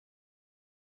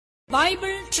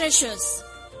Bible Treasures.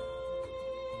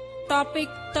 Topic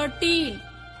 13.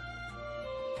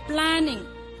 Planning.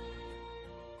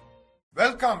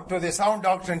 Welcome to the Sound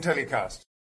Doctrine Telecast.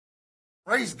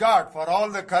 Praise God for all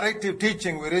the corrective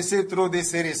teaching we received through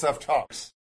this series of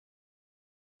talks.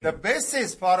 The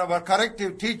basis for our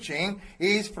corrective teaching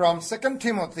is from 2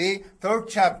 Timothy 3rd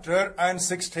chapter and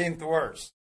 16th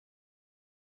verse.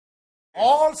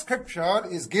 All scripture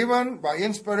is given by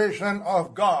inspiration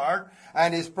of God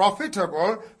and is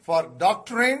profitable for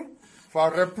doctrine,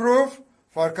 for reproof,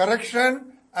 for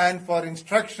correction, and for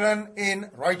instruction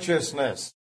in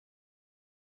righteousness.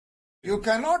 You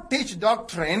cannot teach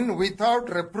doctrine without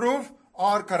reproof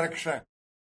or correction.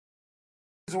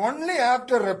 It's only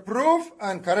after reproof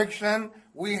and correction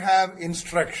we have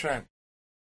instruction.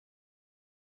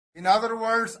 In other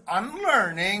words,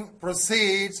 unlearning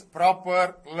precedes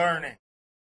proper learning.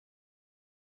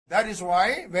 That is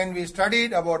why when we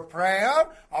studied about prayer,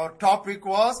 our topic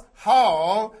was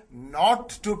how not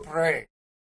to pray.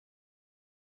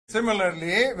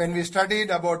 Similarly, when we studied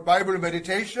about Bible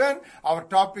meditation, our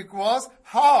topic was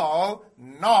how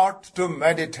not to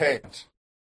meditate.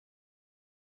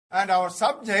 And our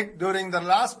subject during the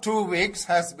last 2 weeks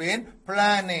has been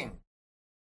planning.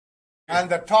 And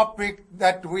the topic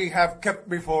that we have kept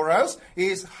before us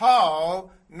is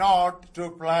how not to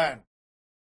plan.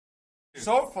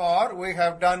 So far, we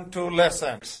have done 2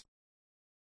 lessons.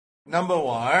 Number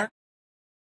 1,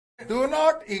 do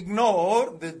not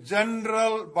ignore the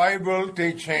general Bible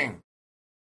teaching.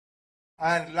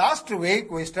 And last week,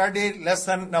 we studied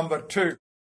lesson number 2.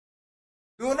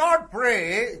 Do not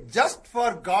pray just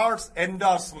for God's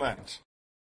endorsement.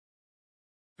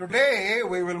 Today,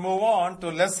 we will move on to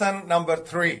lesson number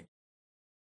 3.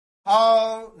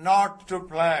 How not to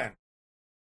plan.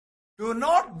 Do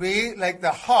not be like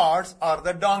the horse or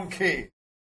the donkey.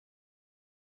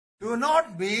 Do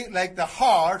not be like the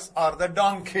horse or the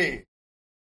donkey.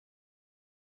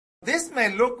 This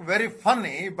may look very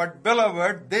funny, but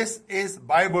beloved, this is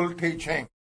Bible teaching.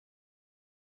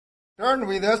 Turn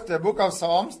with us to the book of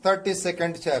Psalms,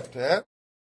 32nd chapter.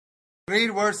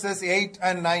 Read verses 8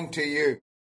 and 9 to you.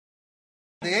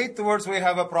 The 8th verse we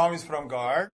have a promise from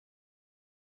God.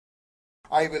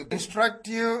 I will instruct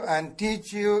you and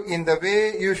teach you in the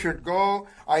way you should go.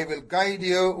 I will guide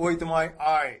you with my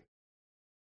eye.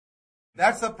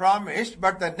 That's a promise,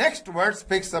 but the next verse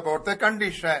speaks about the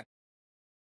condition.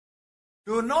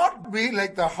 Do not be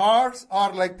like the horse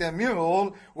or like the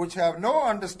mule, which have no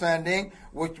understanding,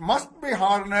 which must be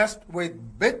harnessed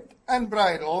with bit and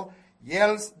bridle,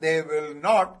 else they will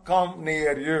not come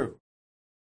near you.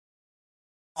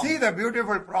 See the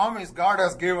beautiful promise God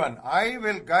has given. I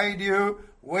will guide you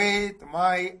with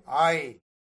my eye.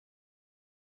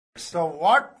 So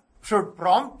what should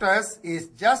prompt us is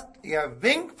just a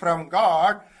wink from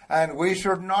God, and we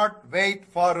should not wait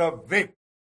for a whip.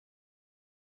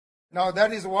 Now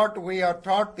that is what we are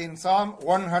taught in Psalm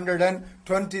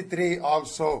 123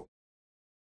 also.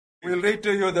 We'll read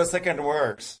to you the 2nd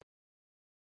verse.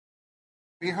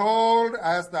 Behold,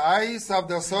 as the eyes of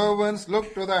the servants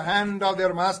look to the hand of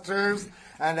their masters,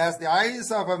 and as the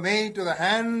eyes of a maid to the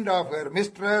hand of her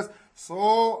mistress,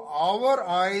 so our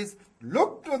eyes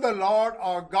look to the Lord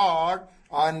our God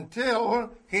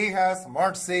until He has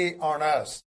mercy on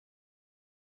us.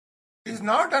 It is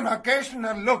not an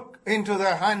occasional look into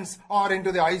the hands or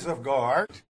into the eyes of God.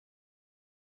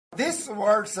 This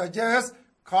word suggests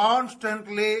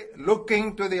constantly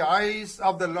looking to the eyes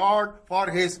of the Lord for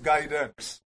His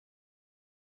guidance.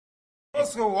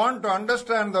 Those who want to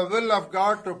understand the will of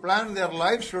God to plan their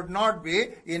life should not be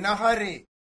in a hurry.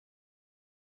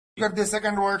 Look at the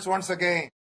 2nd verse once again.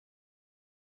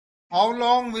 How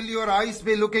long will your eyes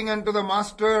be looking unto the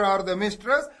master or the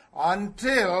mistress?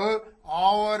 Until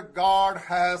our God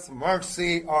has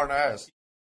mercy on us.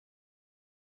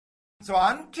 So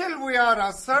until we are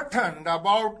ascertained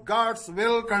about God's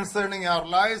will concerning our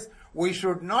lives, we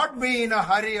should not be in a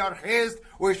hurry or haste.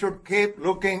 We should keep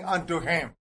looking unto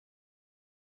Him.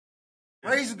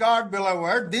 Praise God,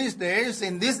 beloved. These days,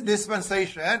 in this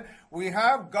dispensation, we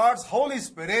have God's Holy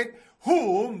Spirit,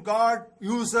 whom God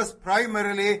uses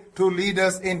primarily to lead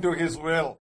us into His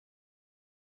will.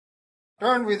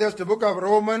 Turn with us to the book of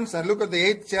Romans and look at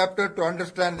the 8th chapter to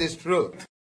understand this truth.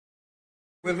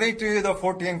 We'll read to you the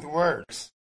 14th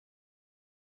verse.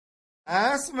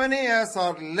 As many as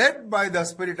are led by the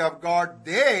Spirit of God,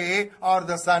 they are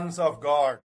the sons of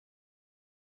God.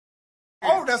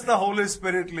 How does the Holy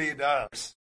Spirit lead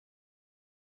us?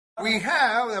 We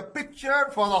have a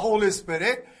picture for the Holy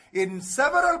Spirit in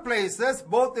several places,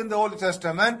 both in the Old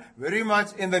Testament, very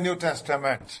much in the New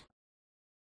Testament.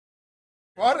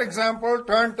 For example,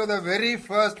 turn to the very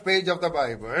first page of the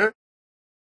Bible,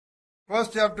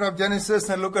 first chapter of Genesis,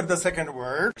 and look at the second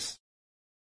verse.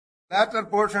 Latter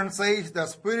portion says, the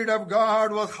Spirit of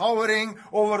God was hovering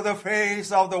over the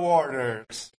face of the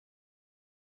waters.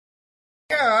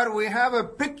 Here we have a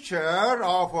picture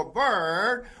of a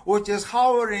bird which is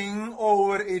hovering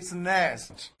over its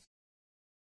nest.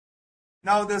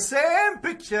 Now the same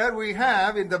picture we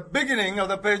have in the beginning of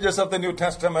the pages of the New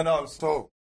Testament also.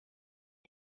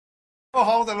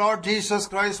 How the Lord Jesus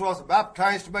Christ was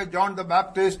baptized by John the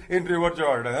Baptist in River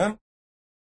Jordan.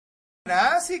 And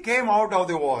as he came out of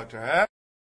the water,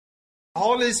 the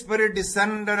Holy Spirit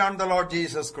descended on the Lord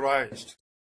Jesus Christ.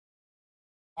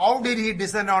 How did he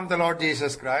descend on the Lord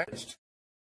Jesus Christ?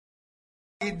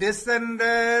 He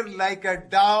descended like a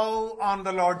dove on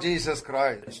the Lord Jesus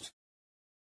Christ.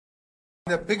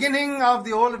 In the beginning of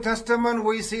the Old Testament,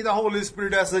 we see the Holy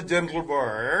Spirit as a gentle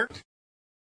bird.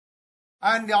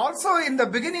 And also in the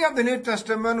beginning of the New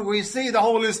Testament, we see the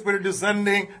Holy Spirit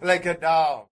descending like a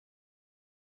dove.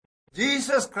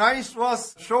 Jesus Christ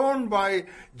was shown by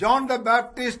John the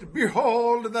Baptist,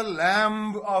 behold the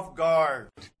Lamb of God.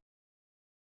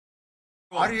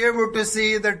 Are you able to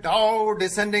see the dove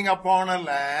descending upon a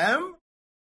lamb?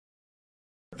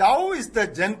 Dove is the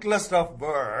gentlest of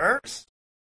birds,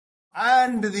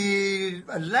 and the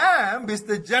lamb is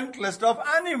the gentlest of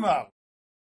animals.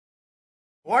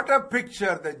 What a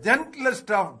picture! The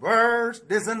gentlest of birds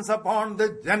descends upon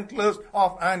the gentlest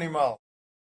of animals.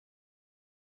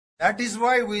 That is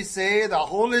why we say the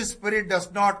Holy Spirit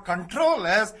does not control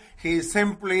us, He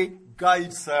simply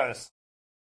guides us.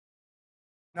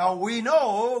 Now we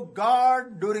know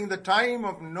God, during the time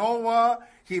of Noah,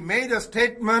 He made a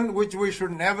statement which we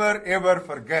should never ever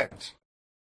forget.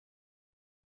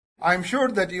 I'm sure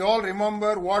that you all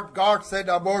remember what God said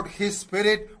about His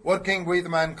Spirit working with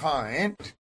mankind.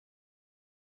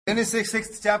 Genesis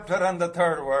 6th chapter and the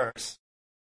 3rd verse.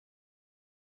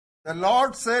 The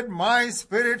Lord said, my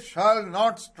spirit shall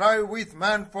not strive with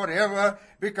man forever,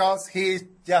 because he is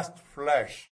just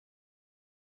flesh.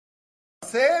 The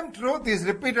same truth is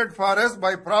repeated for us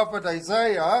by prophet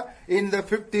Isaiah in the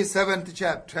 57th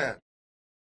chapter.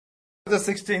 The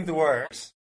 16th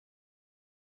verse.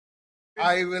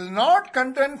 I will not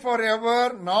contend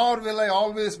forever, nor will I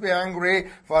always be angry,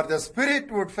 for the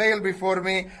spirit would fail before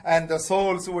me, and the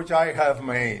souls which I have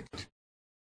made.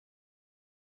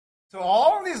 So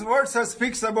all these verses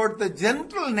speaks about the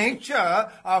gentle nature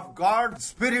of God's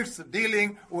Spirit's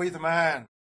dealing with man.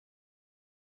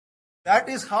 That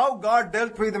is how God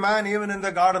dealt with man even in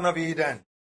the Garden of Eden.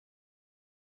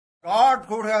 God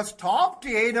could have stopped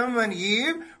Adam and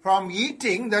Eve from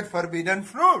eating that forbidden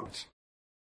fruit.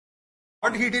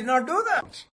 But He did not do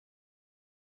that.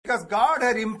 Because God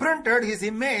had imprinted His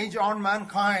image on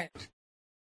mankind.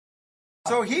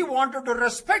 So He wanted to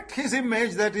respect His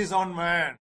image that is on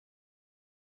man.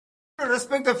 To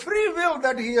respect the free will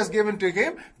that He has given to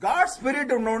him, God's Spirit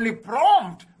will only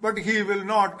prompt, but He will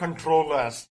not control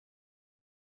us.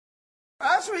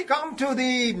 As we come to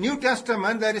the New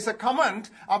Testament, there is a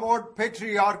comment about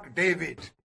Patriarch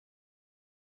David.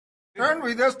 Turn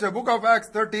with us to the book of Acts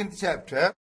 13th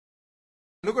chapter.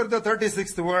 Look at the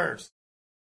 36th verse.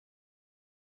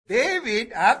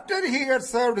 David, after he had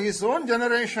served his own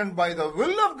generation by the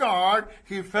will of God,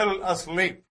 he fell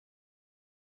asleep.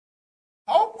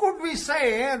 How could we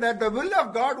say that the will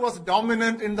of God was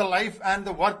dominant in the life and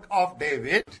the work of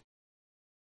David?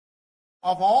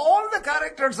 Of all the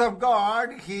characters of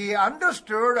God, he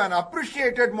understood and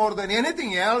appreciated more than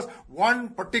anything else one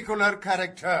particular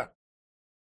character.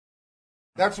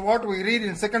 That's what we read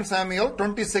in 2 Samuel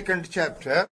 22nd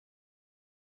chapter.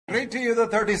 Read to you the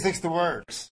 36th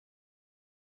verse.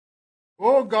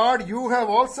 O God, you have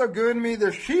also given me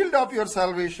the shield of your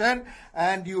salvation,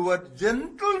 and your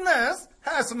gentleness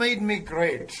has made me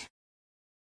great.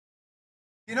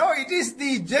 You know, it is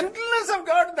the gentleness of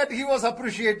God that he was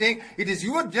appreciating. It is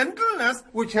your gentleness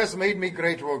which has made me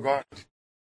great, O God.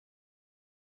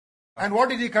 And what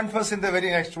did he confess in the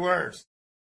very next verse?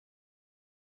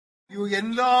 You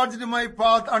enlarged my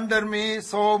path under me,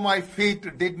 so my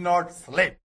feet did not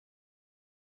slip.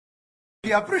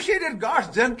 He appreciated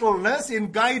God's gentleness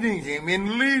in guiding him,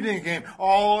 in leading him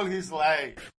all his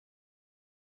life.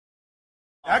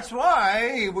 That's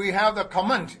why we have the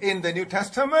comment in the New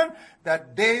Testament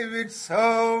that David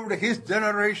served his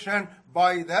generation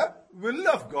by the will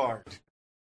of God.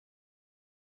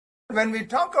 When we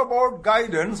talk about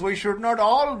guidance, we should not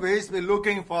always be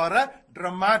looking for a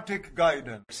dramatic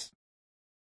guidance.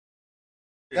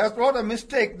 That's what a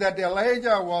mistake that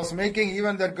Elijah was making,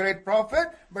 even that great prophet,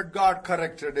 but God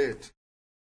corrected it.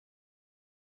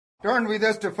 Turn with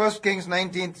us to 1 Kings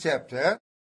 19th chapter.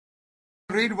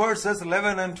 Read verses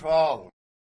 11 and 12.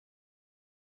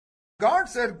 God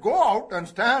said, "Go out and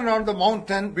stand on the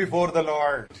mountain before the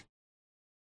Lord."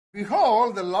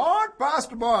 Behold, the Lord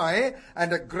passed by,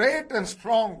 and a great and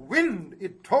strong wind,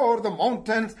 it tore the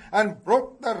mountains and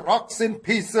broke the rocks in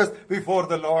pieces before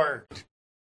the Lord.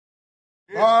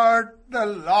 But the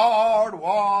Lord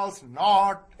was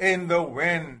not in the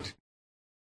wind.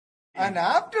 And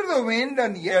after the wind,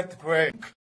 an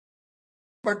earthquake.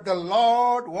 But the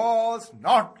Lord was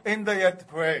not in the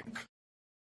earthquake.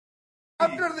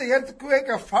 After the earthquake,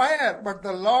 a fire, but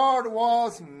the Lord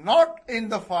was not in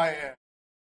the fire.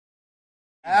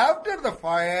 After the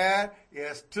fire,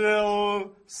 a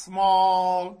still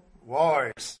small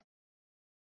voice.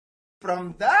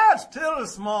 From that still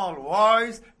small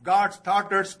voice, God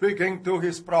started speaking to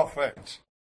his prophet.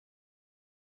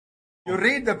 You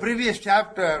read the previous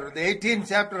chapter, the 18th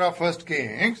chapter of 1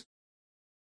 Kings,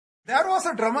 there was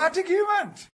a dramatic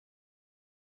event.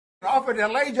 Prophet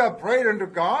Elijah prayed unto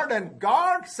God, and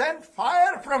God sent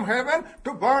fire from heaven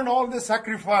to burn all the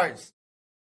sacrifice.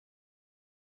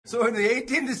 So in the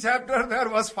 18th chapter there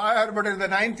was fire, but in the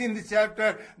 19th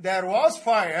chapter there was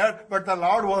fire, but the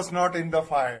Lord was not in the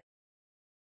fire.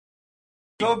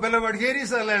 So beloved, here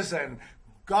is a lesson.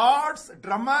 God's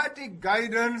dramatic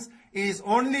guidance is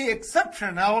only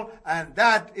exceptional, and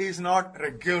that is not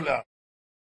regular.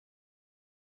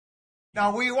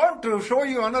 Now we want to show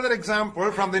you another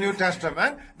example from the New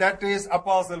Testament, that is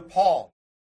Apostle Paul.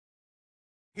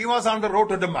 He was on the road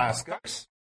to Damascus.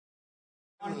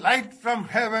 A light from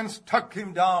heaven struck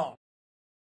him down.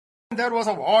 There was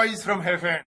a voice from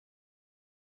heaven.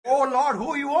 "Oh Lord,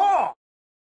 who you are?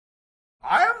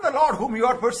 I am the Lord whom you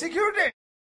are persecuting."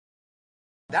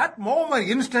 That moment,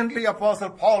 instantly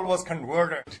Apostle Paul was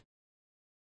converted.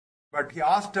 But he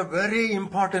asked a very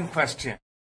important question.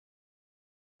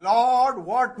 "Lord,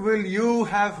 what will you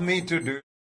have me to do?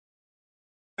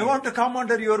 I want to come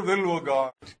under your will, O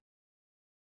God."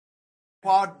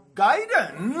 For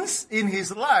guidance in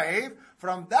his life,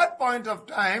 from that point of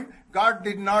time, God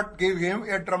did not give him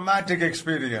a dramatic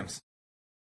experience.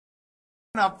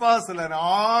 An apostle, an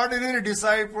ordinary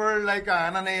disciple like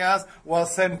Ananias,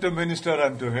 was sent to minister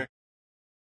unto him.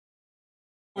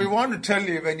 We want to tell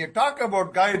you, when you talk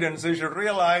about guidance, you should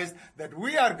realize that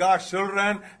we are God's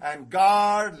children, and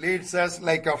God leads us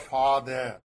like a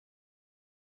father.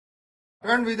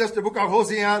 Turn with us to the book of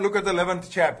Hosea. Look at the 11th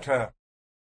chapter.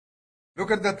 Look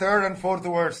at the 3rd and 4th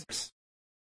verses.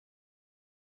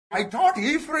 "I taught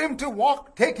Ephraim to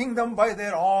walk, taking them by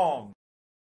their arm.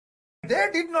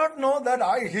 They did not know that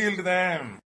I healed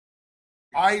them.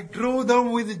 I drew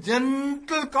them with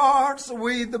gentle cords,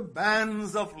 with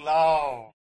bands of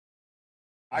love.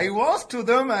 I was to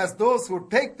them as those who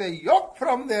take the yoke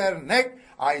from their neck.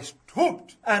 I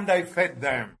stooped and I fed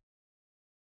them."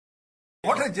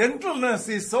 What a gentleness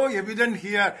is so evident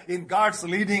here in God's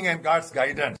leading and God's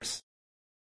guidance.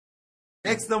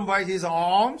 Takes them by his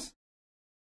arms,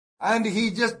 and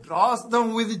he just draws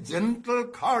them with gentle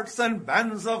cords and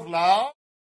bands of love.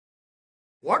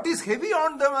 What is heavy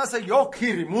on them as a yoke,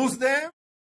 he removes them.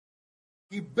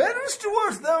 He bends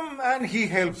towards them and he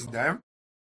helps them.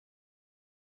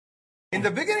 In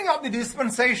the beginning of the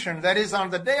dispensation, that is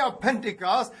on the day of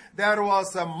Pentecost, there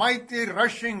was a mighty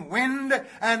rushing wind,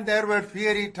 and there were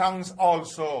fiery tongues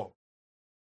also.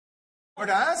 But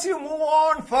as you move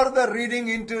on further reading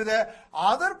into the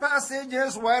other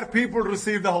passages where people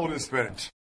receive the Holy Spirit.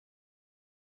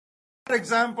 For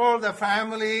example, the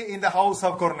family in the house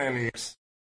of Cornelius.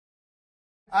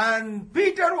 And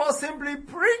Peter was simply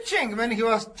preaching. When he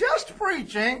was just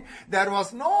preaching, there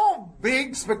was no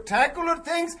big spectacular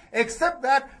things except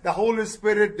that the Holy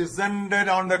Spirit descended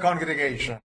on the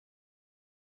congregation.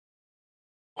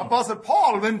 Apostle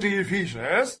Paul went to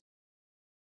Ephesus.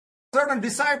 Certain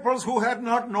disciples who had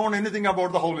not known anything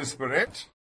about the Holy Spirit,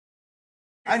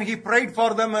 and he prayed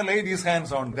for them and laid his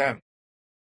hands on them.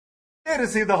 They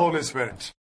received the Holy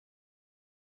Spirit.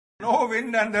 No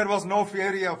wind, and there was no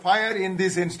fury of fire in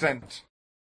this instant.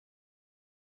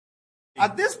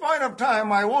 At this point of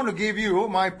time, I want to give you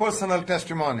my personal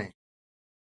testimony.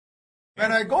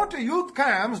 When I go to youth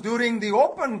camps during the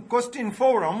open question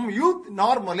forum, youth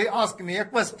normally ask me a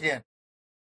question.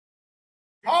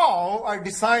 How I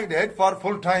decided for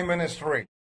full-time ministry.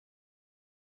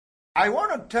 I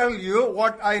want to tell you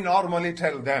what I normally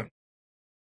tell them.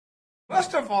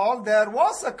 First of all, there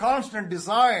was a constant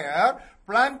desire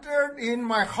planted in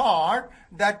my heart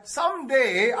that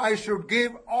someday I should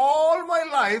give all my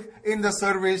life in the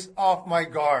service of my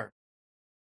God.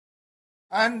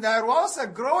 And there was a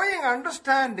growing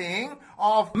understanding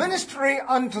of ministry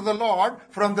unto the Lord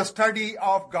from the study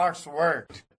of God's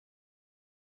Word.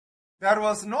 There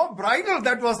was no bridle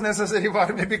that was necessary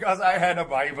for me because I had a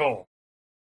Bible.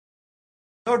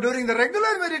 So during the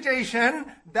regular meditation,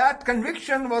 that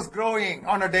conviction was growing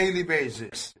on a daily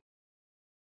basis.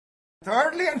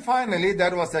 Thirdly and finally,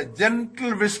 there was a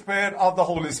gentle whisper of the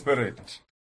Holy Spirit.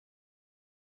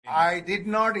 I did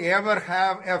not ever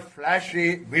have a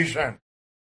flashy vision.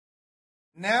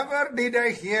 Never did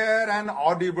I hear an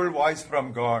audible voice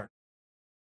from God.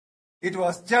 It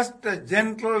was just a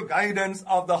gentle guidance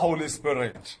of the Holy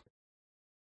Spirit.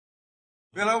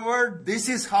 Beloved, this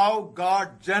is how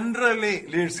God generally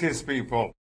leads His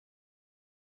people.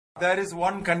 There is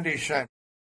one condition.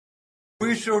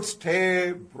 We should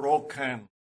stay broken.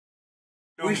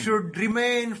 We should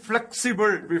remain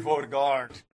flexible before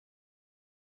God.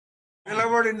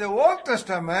 Beloved, in the Old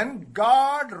Testament,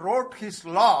 God wrote His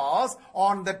laws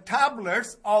on the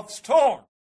tablets of stone.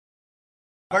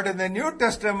 But in the New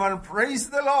Testament, praise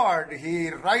the Lord, He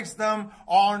writes them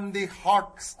on the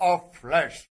hearts of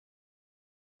flesh.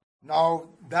 Now,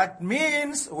 that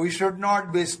means we should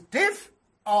not be stiff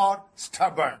or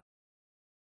stubborn.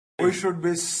 We should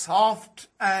be soft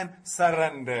and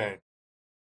surrendered.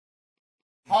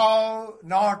 How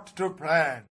not to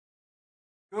plan?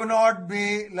 Do not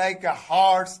be like a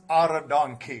horse or a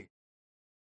donkey.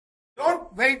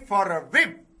 Don't wait for a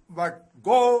whip, but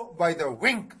go by the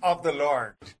wink of the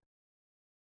Lord.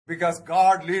 Because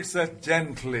God leads us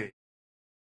gently.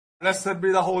 Blessed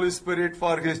be the Holy Spirit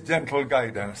for His gentle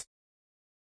guidance.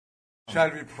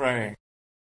 Shall we pray?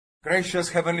 Gracious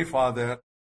Heavenly Father,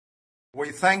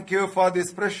 we thank You for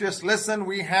this precious lesson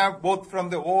we have both from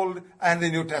the Old and the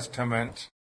New Testament.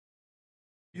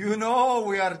 You know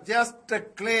we are just a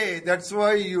clay. That's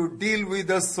why You deal with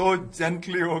us so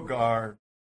gently, O God.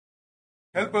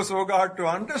 Help us, O God, to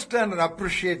understand and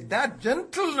appreciate that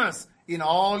gentleness in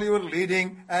all Your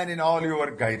leading and in all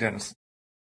Your guidance.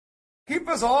 Keep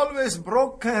us always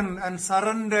broken and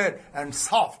surrendered and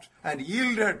soft and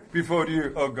yielded before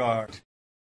You, O God.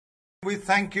 We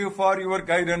thank You for Your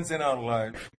guidance in our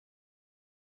life.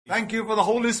 Thank You for the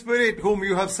Holy Spirit whom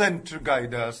You have sent to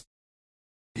guide us.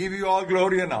 Give You all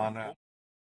glory and honor.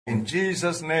 In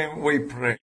Jesus' name we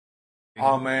pray.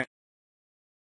 Amen.